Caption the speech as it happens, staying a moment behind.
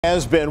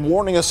Has been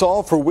warning us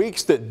all for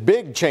weeks that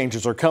big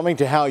changes are coming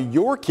to how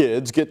your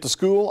kids get to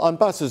school on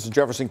buses in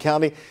Jefferson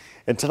County.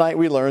 And tonight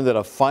we learned that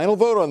a final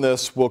vote on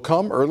this will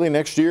come early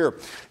next year.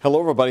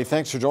 Hello, everybody.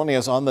 Thanks for joining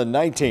us on the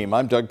Night Team.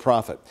 I'm Doug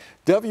Proffitt.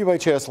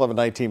 WHAS11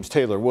 Night Team's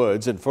Taylor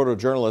Woods and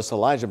photojournalist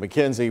Elijah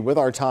McKenzie with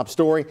our top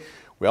story.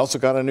 We also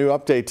got a new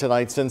update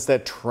tonight since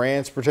that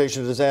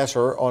transportation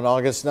disaster on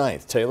August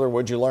 9th. Taylor,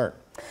 what'd you learn?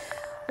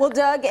 Well,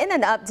 Doug, in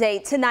an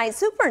update tonight,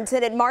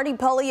 Superintendent Marty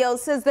Polio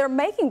says they're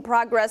making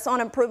progress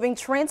on improving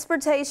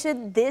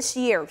transportation this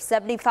year.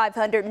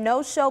 7,500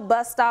 no-show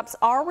bus stops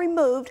are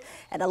removed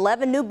and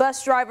 11 new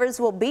bus drivers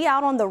will be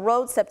out on the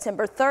road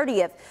September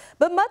 30th.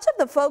 But much of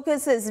the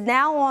focus is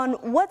now on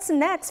what's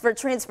next for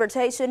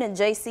transportation and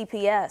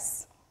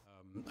JCPS.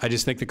 I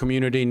just think the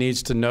community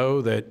needs to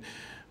know that,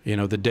 you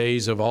know, the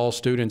days of all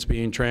students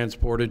being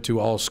transported to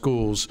all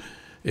schools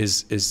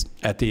is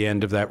at the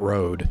end of that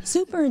road.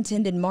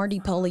 Superintendent Marty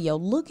Polio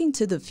looking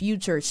to the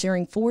future,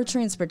 sharing 4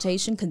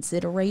 transportation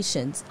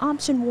considerations.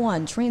 Option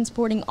 1,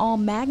 transporting all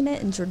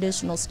magnet and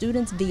traditional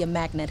students via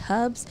magnet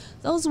hubs.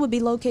 Those would be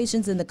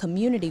locations in the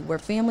community where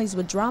families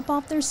would drop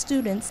off their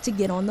students to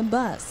get on the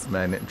bus.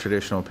 Magnet and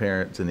traditional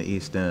parents in the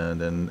East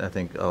End, and I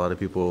think a lot of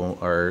people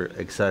are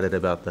excited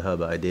about the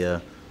hub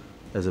idea,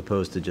 as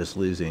opposed to just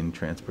losing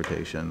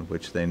transportation,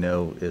 which they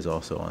know is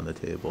also on the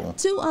table.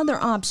 2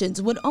 other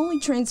options would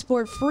only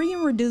transport free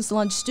and reduced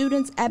lunch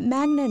students at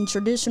magnet and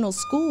traditional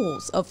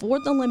schools. A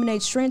 4th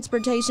eliminates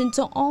transportation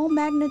to all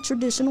magnet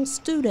traditional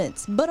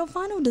students, but a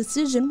final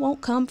decision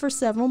won't come for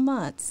several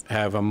months.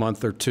 Have a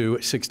month or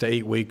 2, 6 to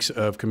 8 weeks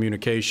of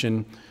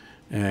communication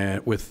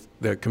with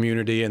the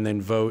community and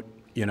then vote,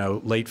 you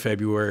know, late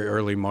February,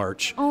 early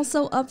March.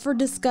 Also up for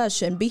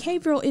discussion,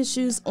 behavioral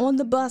issues on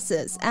the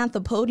buses. At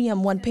the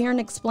podium, one parent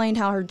explained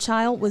how her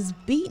child was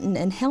beaten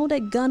and held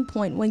at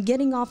gunpoint when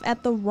getting off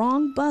at the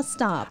wrong bus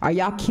stop. Are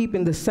y'all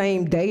keeping the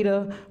same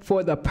data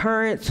for the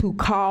parents who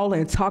call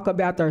and talk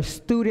about their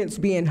students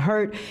being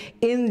hurt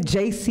in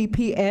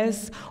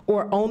JCPS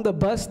or on the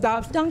bus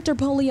stops? Dr.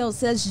 Polio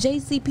says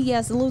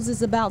JCPS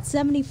loses about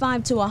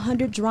 75 to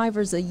 100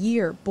 drivers a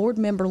year. Board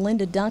member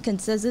Linda Duncan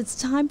says it's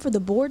time for the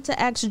board to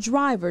ask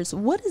drivers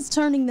what is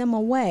turning them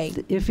away.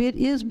 If it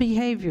is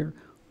behavior,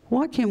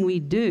 what can we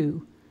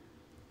do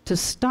to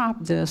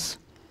stop this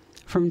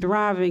from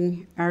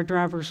driving our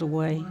drivers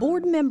away?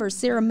 Board member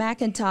Sarah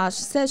McIntosh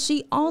says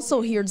she also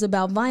hears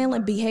about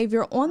violent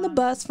behavior on the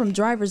bus from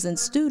drivers and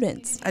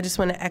students. I just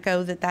want to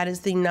echo that that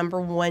is the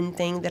 #1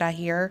 thing that I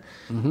hear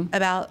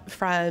about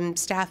from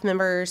staff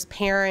members,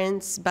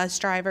 parents, bus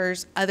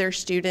drivers, other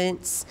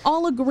students.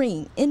 All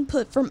agreeing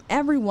input from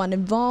everyone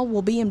involved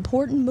will be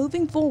important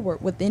moving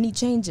forward with any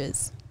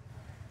changes.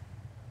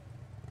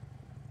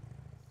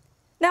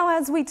 Now,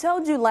 as we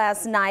told you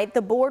last night,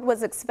 the board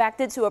was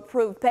expected to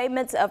approve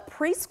payments of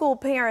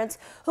preschool parents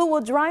who will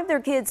drive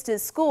their kids to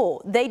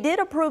school. They did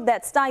approve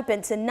that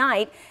stipend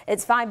tonight.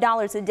 It's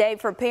 $5 a day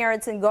for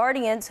parents and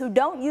guardians who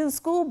don't use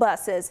school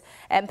buses.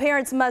 And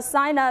parents must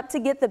sign up to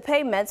get the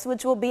payments,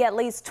 which will be at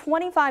least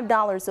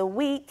 $25 a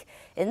week.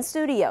 In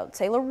studio,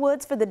 Taylor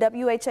Woods for the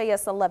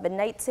WHAS 11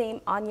 Night Team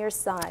on your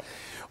side.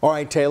 All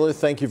right, Taylor,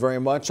 thank you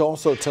very much.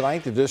 Also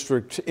tonight, the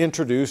district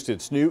introduced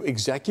its new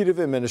executive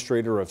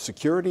administrator of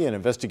security and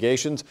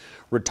investigations,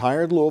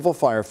 retired Louisville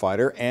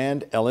firefighter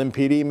and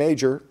LMPD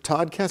Major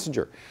Todd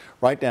Kessinger.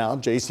 Right now,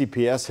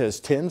 JCPS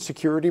has 10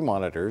 security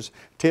monitors,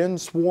 10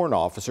 sworn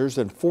officers,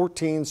 and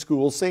 14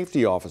 school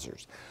safety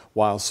officers.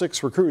 While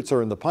 6 recruits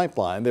are in the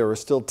pipeline, there are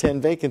still 10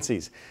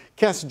 vacancies.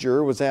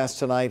 Kessinger was asked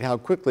tonight how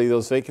quickly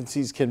those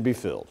vacancies can be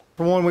filled.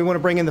 For one, we want to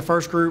bring in the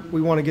first group.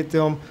 We want to get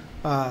them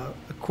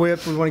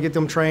equipped. We want to get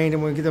them trained,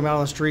 and we want to get them out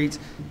on the streets.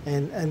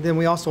 And then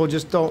we also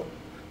just don't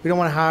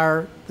want to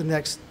hire the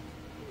next.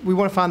 We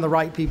want to find the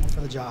right people for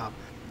the job.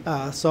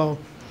 So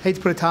hate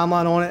to put a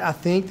timeline on it. I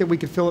think that we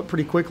could fill it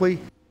pretty quickly.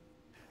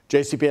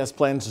 JCPS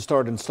plans to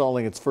start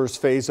installing its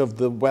first phase of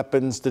the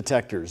weapons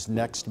detectors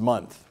next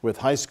month, with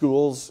high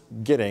schools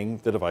getting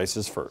the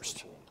devices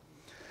first.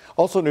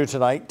 Also new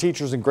tonight,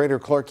 teachers in Greater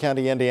Clark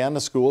County,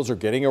 Indiana schools are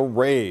getting a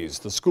raise.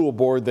 The school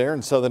board there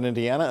in southern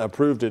Indiana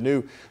approved a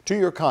new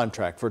 2-year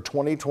contract for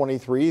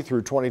 2023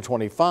 through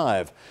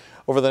 2025.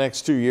 Over the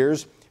next 2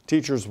 years,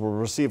 teachers will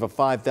receive a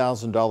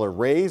 $5,000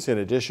 raise in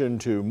addition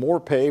to more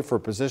pay for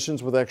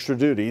positions with extra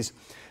duties.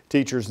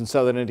 Teachers in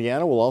southern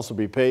Indiana will also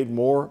be paid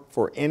more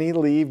for any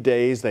leave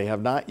days they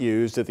have not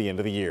used at the end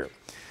of the year.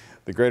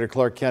 The Greater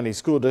Clark County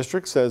School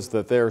District says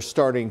that their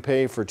starting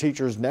pay for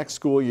teachers next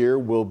school year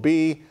will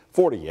be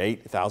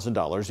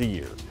 $48,000 a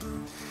year.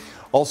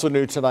 Also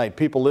new tonight,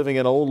 people living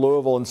in Old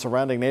Louisville and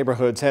surrounding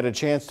neighborhoods had a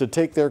chance to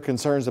take their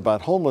concerns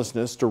about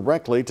homelessness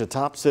directly to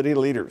top city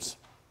leaders.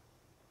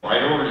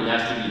 Priority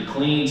has to be a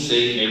clean,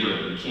 safe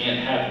neighborhood. You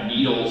can't have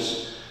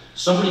needles.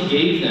 Somebody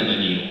gave them a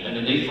needle and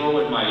then they throw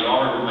it in my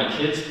yard where my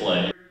kids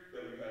play.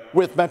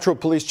 With Metro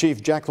Police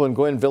Chief Jacqueline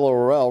Gwen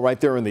Villarreal right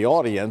there in the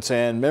audience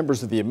and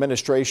members of the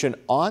administration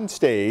on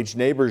stage,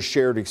 neighbors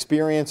shared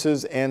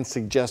experiences and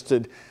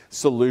suggested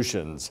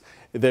solutions.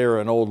 there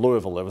in Old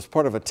Louisville. It was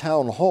part of a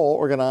town hall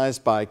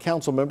organized by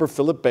Councilmember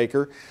Philip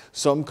Baker.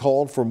 Some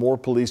called for more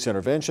police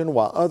intervention,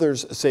 while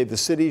others say the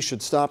city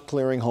should stop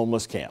clearing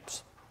homeless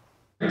camps.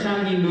 Every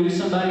time we move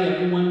somebody,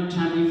 every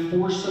time we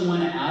force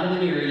someone out of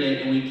an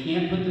area and we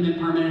can't put them in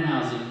permanent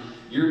housing,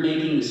 you're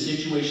making the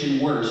situation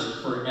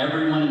worse for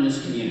everyone in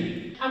this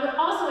community. I would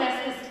also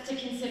ask us to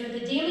consider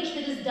the damage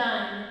that is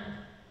done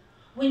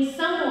when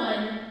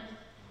someone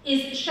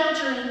is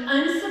sheltering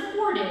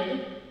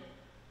unsupported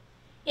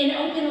in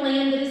open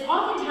land that is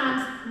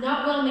oftentimes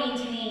not well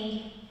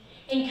maintained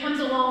and comes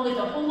along with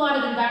a whole lot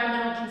of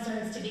environmental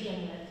concerns to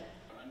begin with.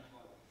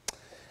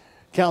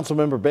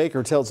 Councilmember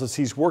Baker tells us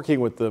he's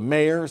working with the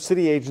mayor,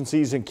 city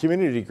agencies, and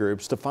community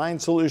groups to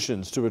find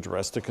solutions to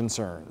address the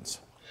concerns.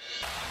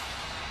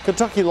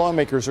 Kentucky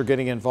lawmakers are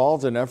getting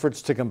involved in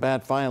efforts to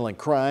combat violent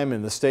crime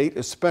in the state,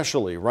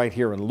 especially right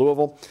here in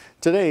Louisville.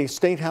 Today,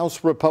 State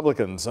House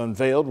Republicans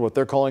unveiled what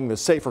they're calling the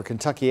Safer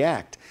Kentucky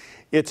Act.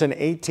 It's an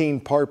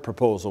 18-part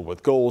proposal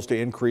with goals to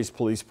increase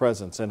police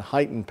presence and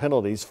heighten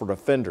penalties for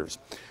offenders.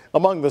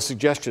 Among the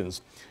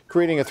suggestions,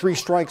 creating a 3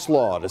 strikes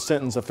law to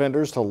sentence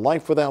offenders to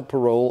life without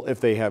parole if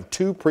they have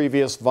 2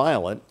 previous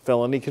violent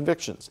felony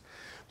convictions.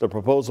 The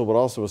proposal would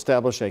also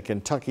establish a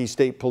Kentucky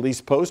State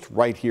Police post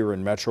right here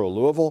in Metro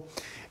Louisville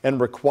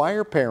and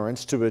require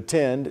parents to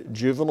attend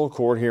juvenile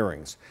court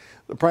hearings.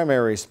 The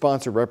primary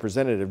sponsor,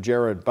 Representative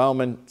Jared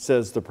Bauman,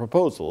 says the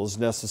proposal is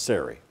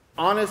necessary.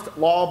 Honest,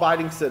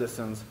 law-abiding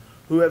citizens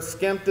who have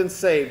skimped and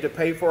saved to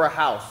pay for a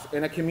house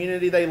in a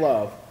community they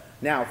love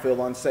now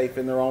feel unsafe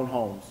in their own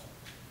homes.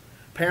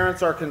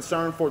 Parents are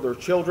concerned for their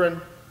children,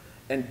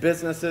 and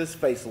businesses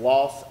face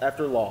loss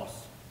after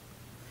loss.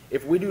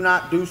 If we do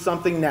not do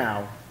something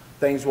now,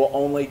 things will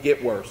only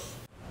get worse.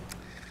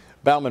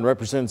 Bauman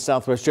represents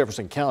Southwest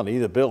Jefferson County.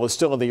 The bill is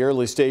still in the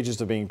early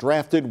stages of being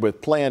drafted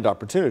with planned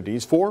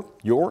opportunities for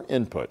your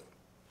input.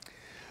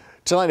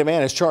 Tonight, a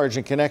man is charged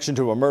in connection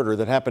to a murder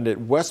that happened at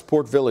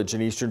Westport Village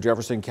in eastern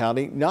Jefferson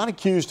County, not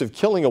accused of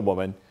killing a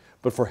woman,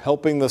 but for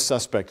helping the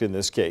suspect in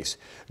this case.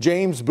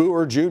 James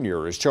Boer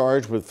Jr. is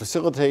charged with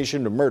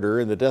facilitation to murder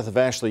in the death of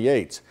Ashley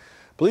Yates.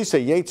 Police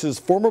say Yates's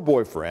former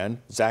boyfriend,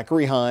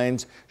 Zachary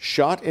Hines,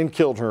 shot and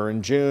killed her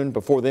in June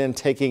before then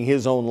taking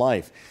his own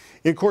life.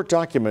 In court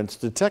documents,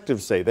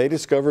 detectives say they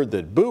discovered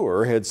that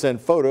Boer had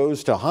sent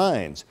photos to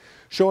Hines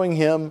showing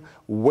him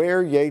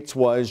where Yates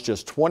was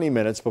just 20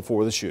 minutes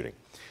before the shooting.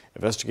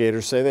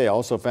 Investigators say they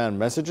also found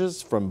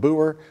messages from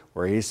Boer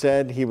where he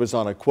said he was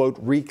on a, quote,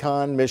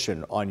 recon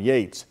mission on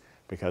Yates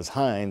because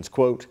Hines,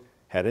 quote,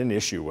 had an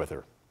issue with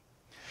her.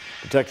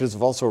 Detectives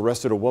have also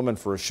arrested a woman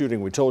for a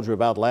shooting we told you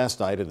about last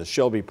night in the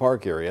Shelby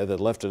Park area that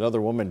left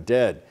another woman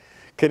dead.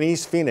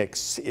 Kenise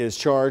Phoenix is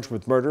charged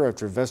with murder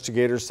after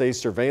investigators say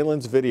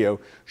surveillance video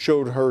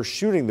showed her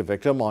shooting the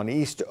victim on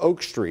East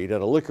Oak Street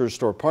at a liquor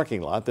store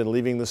parking lot, then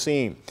leaving the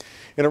scene.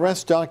 In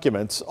arrest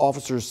documents,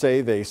 officers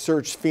say they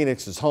searched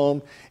Phoenix's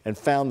home and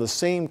found the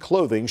same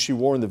clothing she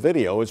wore in the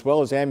video, as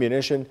well as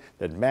ammunition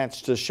that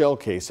matched the shell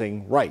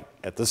casing right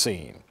at the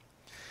scene.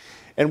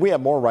 And we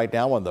have more right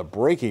now on the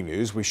breaking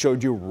news we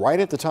showed you right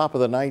at the top of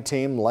the night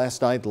team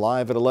last night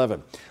live at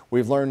 11.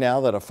 We've learned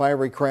now that a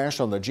fiery crash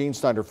on the Gene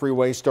Snyder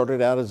Freeway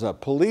started out as a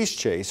police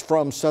chase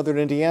from southern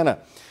Indiana.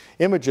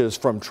 Images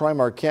from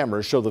Trimark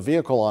cameras show the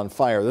vehicle on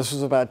fire. This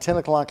was about 10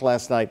 o'clock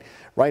last night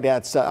right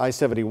at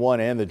I-71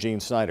 and the Gene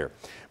Snyder.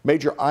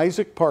 Major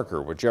Isaac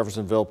Parker with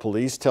Jeffersonville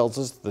Police tells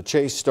us the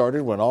chase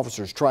started when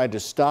officers tried to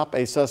stop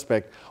a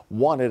suspect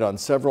wanted on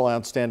several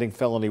outstanding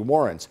felony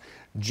warrants.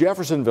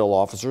 Jeffersonville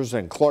officers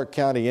and Clark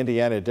County,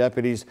 Indiana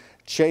deputies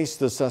chased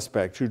the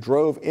suspect who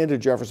drove into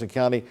Jefferson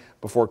County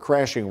before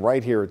crashing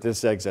right here at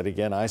this exit,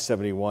 again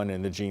I-71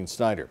 and the Gene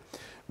Snyder.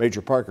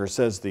 Major Parker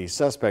says the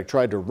suspect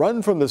tried to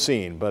run from the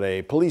scene, but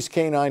a police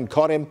canine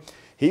caught him.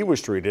 He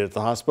was treated at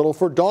the hospital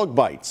for dog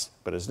bites,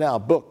 but is now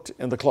booked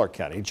in the Clark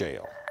County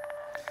jail.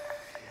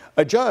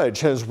 A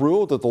judge has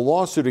ruled that the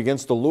lawsuit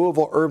against the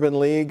Louisville Urban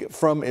League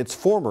from its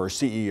former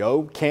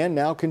CEO can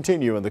now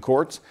continue in the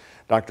courts.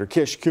 Dr.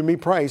 Kish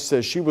Kumi-Price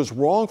says she was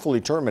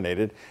wrongfully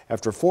terminated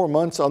after 4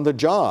 months on the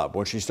job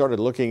when she started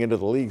looking into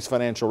the league's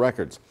financial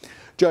records.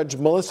 Judge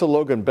Melissa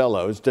Logan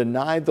Bellows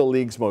denied the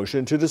league's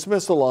motion to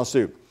dismiss the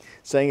lawsuit,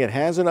 saying it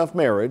has enough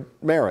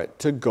merit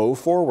to go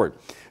forward.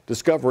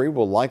 Discovery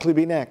will likely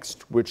be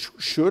next, which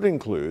should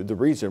include the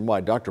reason why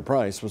Dr.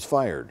 Price was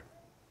fired.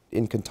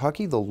 In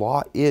Kentucky, the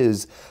law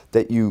is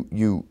that you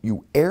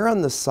err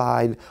on the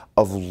side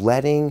of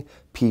letting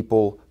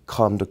people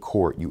come to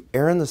court. You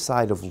err on the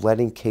side of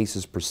letting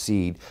cases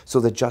proceed so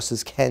that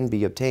justice can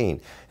be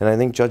obtained. And I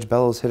think Judge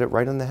Bellows hit it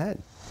right on the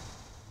head.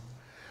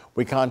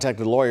 We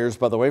contacted lawyers,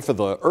 by the way, for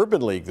the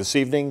Urban League this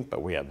evening,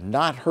 but we have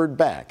not heard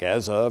back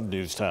as of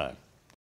news time.